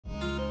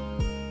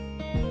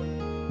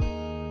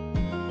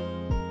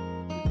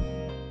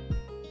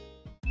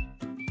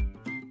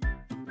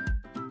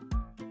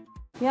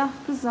Ja,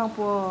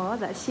 그상보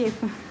다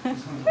셰프.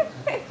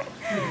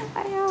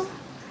 아유.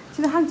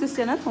 지금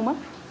한국잖아, 정말?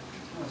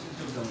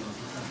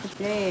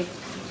 네.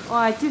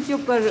 와, 직접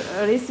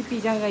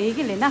레시피 장가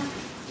얘기를 해나?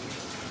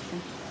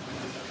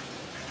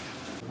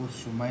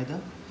 Maida,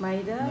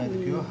 Maida,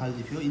 pio,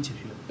 haldi pio, inche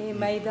pio.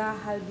 Maida,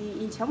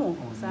 haldi, incha mo.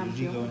 Sam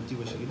pio.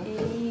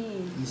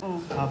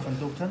 Half and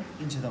doktan,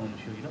 inche down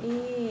pio gira.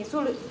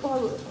 So,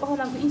 oh,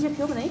 lang incha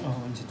pio ba nai?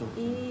 Oh, inche to.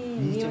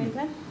 Niyo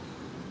intan?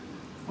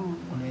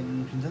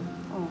 Onen pindan?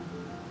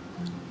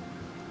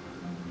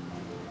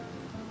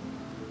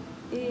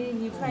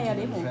 Ni fry ya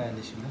mo. Fry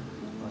ya shina.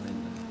 Onen.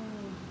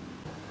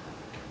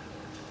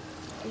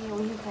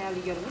 Ohi fry ya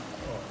ligero.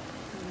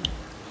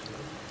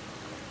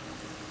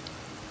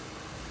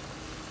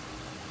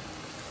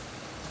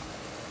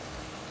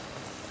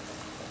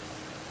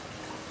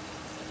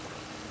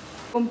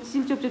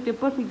 직접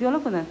perfect 되어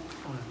놓고는.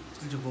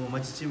 직접 보면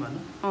맛있지만.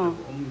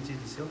 엄지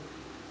드세요.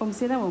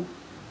 엄세나 뭐.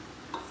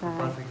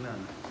 Perfect 나.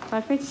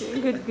 Perfect.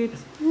 Good. 100.1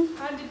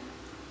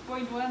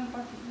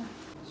 perfect na.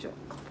 Sure.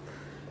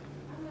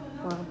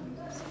 Wow.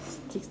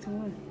 Sticks to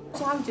one.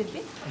 So how much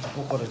it?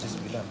 Pokora just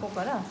bilang.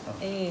 Pokora.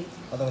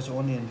 Ada kasi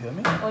onion pio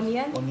mi.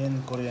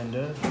 Onion,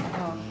 coriander,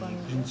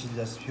 green chili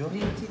just pio.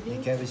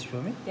 Cabbage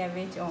pio mi.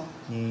 Cabbage.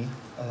 Ni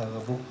ada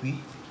bok pi.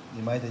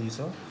 Ni maida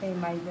yuso.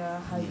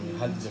 Maida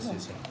haldi just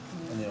yuso.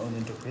 Ani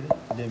onion to pil,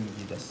 lem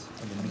gidas.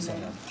 Ani mix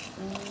ana.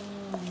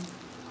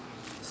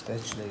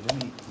 Spatula ile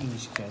mi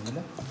iniş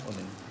kendine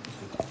onion.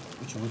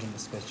 Üç wooden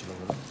spatula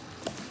ile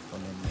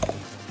onion.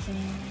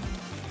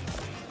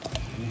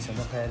 Mix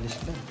ana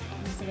paylaştım.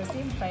 Mix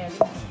assim,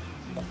 paylaştım.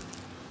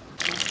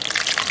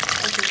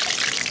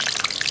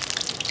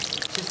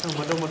 Siz tam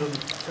model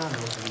kan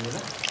olsun ya.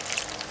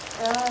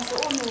 So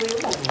onu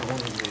veriyor.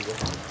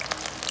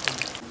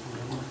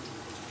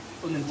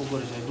 Onion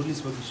pokora şey, bulis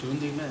bakış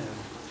şun değil mi?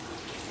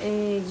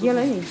 Gela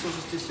aí.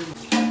 Sosis testem.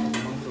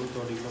 Mangro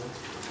torilo.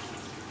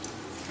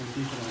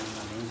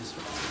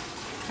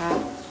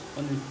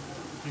 Only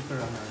prefer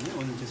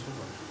only just for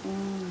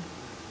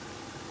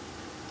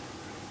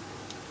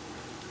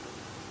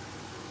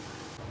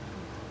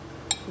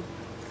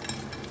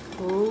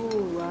Oh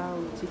wow,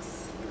 chicks.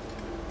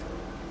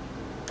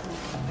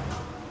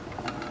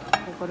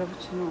 Agora vou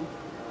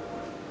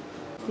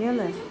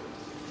Ela.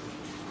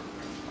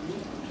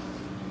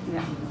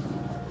 Yeah.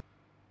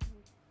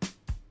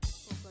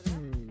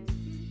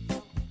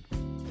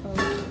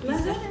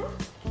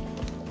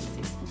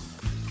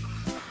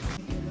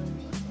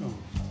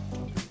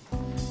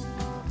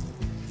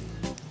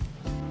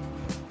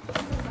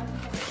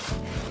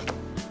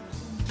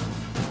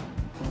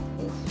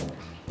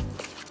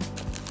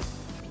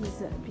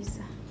 Pizza.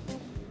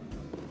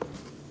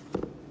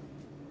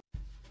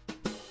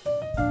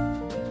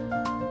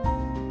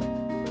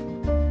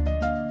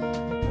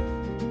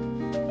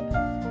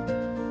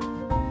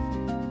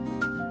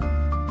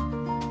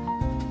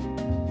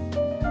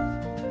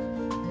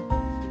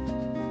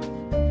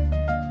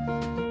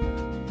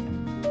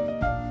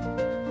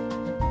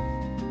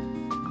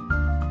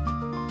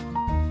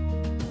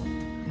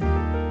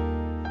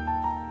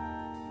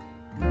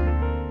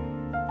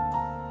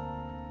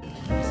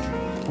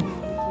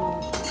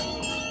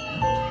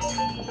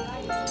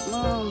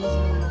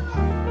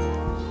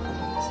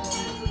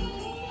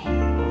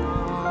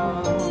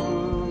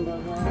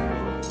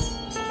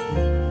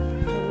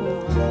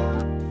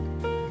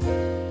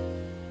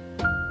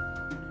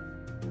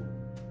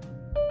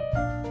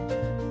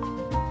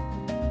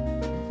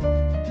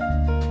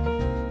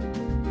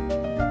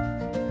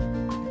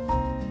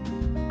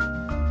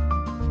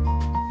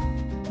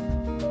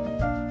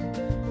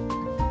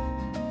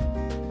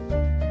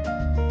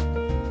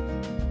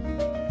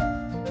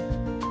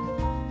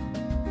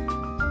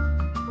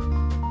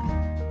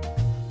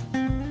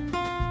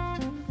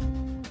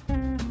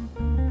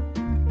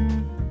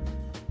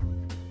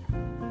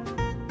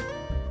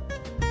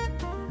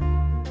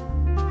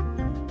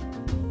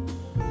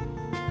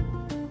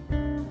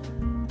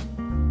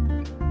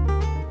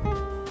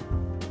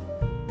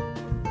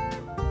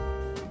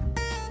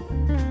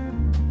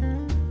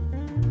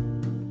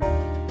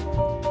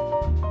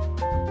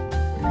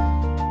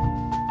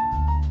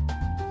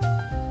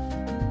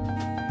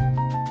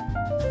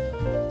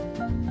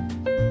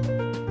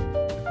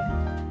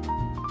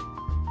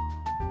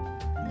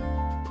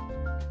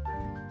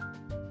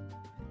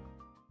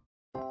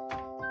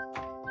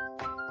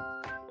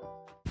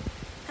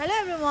 Hello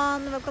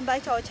everyone, welcome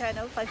back to our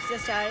channel 5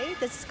 Sisters Diary.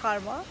 This is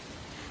Karma.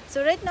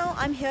 So right now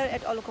I'm here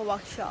at Oluka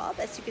workshop,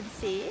 as you can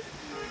see.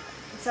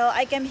 So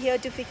I came here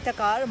to fix the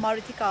car,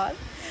 Maruti car,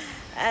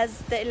 as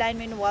the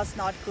alignment was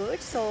not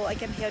good. So I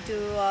came here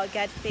to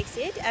fix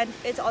it, and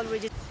it's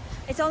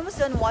almost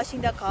done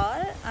washing the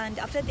car. And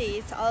after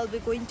this I'll be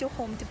going to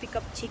home to pick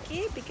up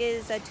Chiki,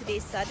 because today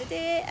is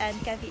Saturday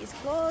and cafe is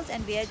closed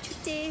and we are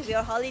today, we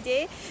are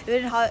holiday. We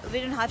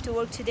don't have to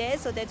work today,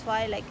 so that's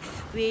why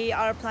we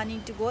are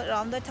planning to go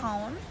around the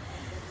town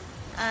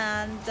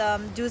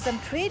and do some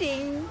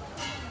trading,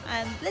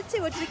 and let's see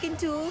what we can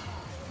do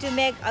to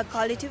make a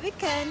quality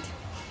weekend.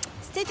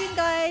 Stay tuned,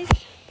 guys.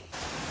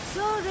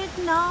 So right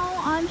now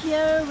I'm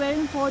here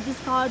waiting for this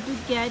car to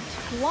get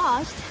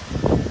washed.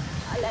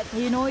 Like,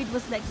 you know, it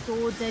was like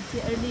so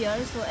dirty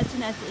earlier, so as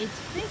soon as it's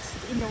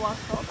fixed in the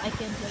workshop I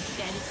came here to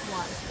get it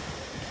washed.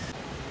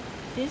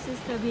 This is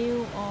the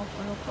view of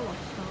a local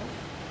workshop.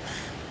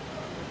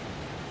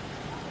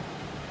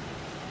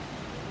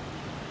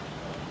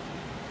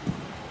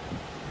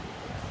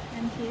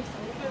 And here's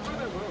our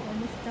car,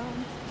 almost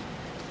done.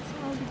 So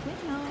I'll be good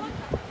now.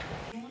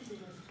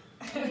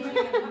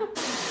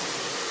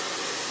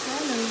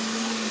 Hello.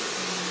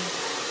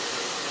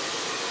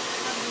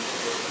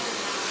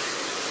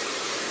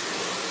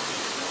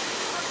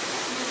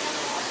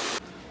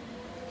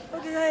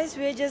 Okay guys,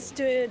 we're just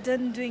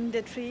done doing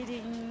the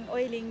treating,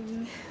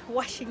 oiling,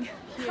 washing.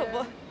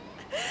 Yeah.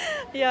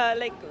 Yeah,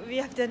 like we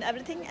have done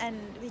everything and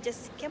we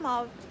just came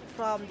out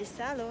from the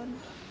salon.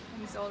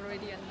 It's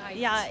already a night.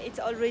 Yeah, it's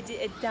already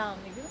a down.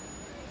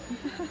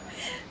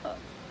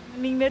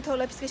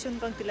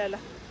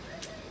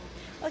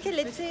 Okay,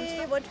 let's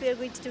see what we are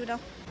going to do now.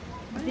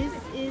 This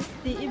is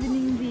the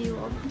evening view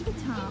of the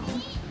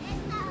town.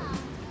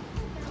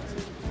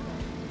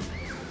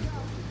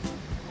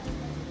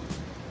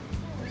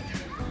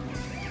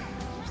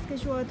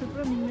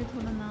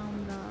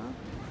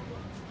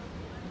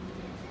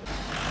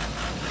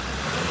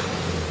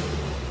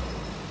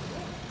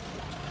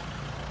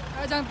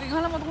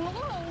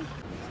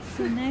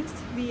 So next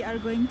we are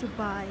going to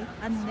buy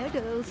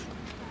noodles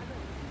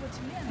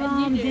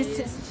from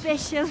this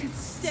special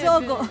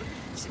Sogo.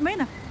 Shogo.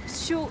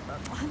 Sogo.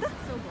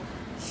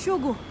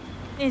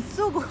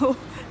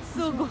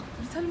 Sogo.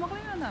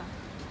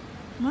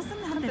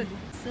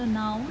 So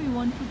now we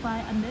want to buy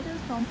a noodle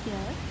from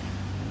here.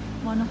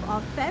 One of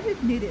our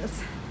favorite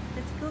noodles.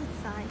 Let's go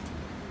inside.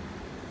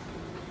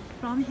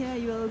 From here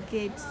you will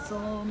get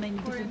so many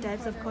different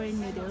types of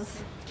Korean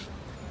noodles.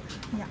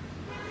 Yeah,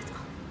 let's go.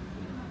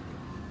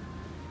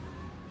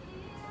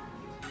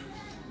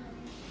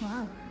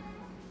 Wow.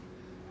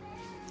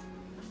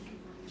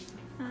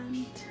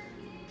 And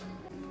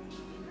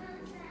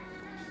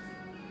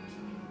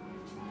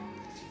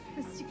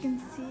as you can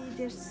see,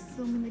 there's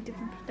so many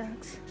different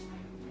products.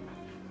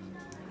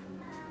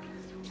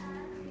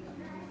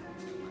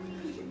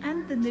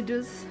 And the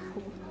noodles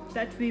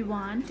that we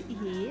want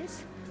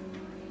is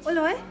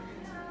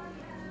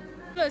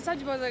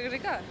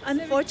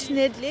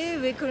unfortunately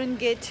we couldn't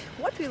get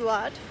what we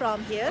want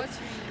from here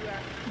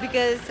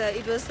because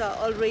it was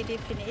already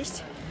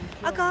finished.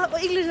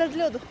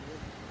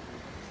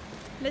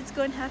 Let's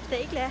go and have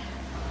the eclair.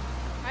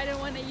 I don't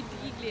want to eat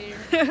eclair.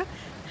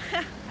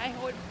 I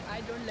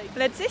don't like.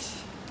 Let's see.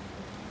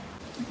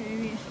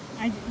 Okay,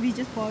 we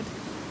just bought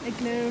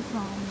eclair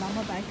from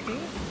Lama Bakery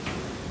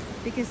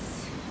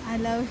because I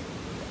love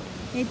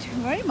it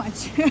very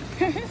much.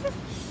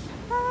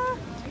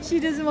 She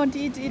doesn't want to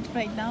eat it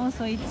right now,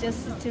 so it's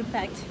just still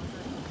packed.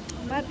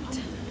 But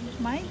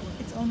mine,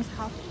 it's almost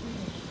half.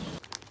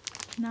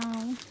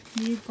 Now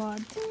we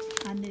got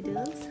our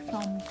noodles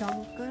from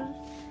Dogger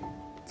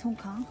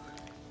Tsongkang.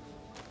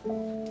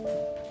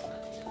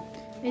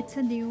 It's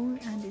a new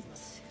and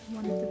it's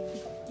one of the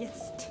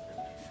biggest.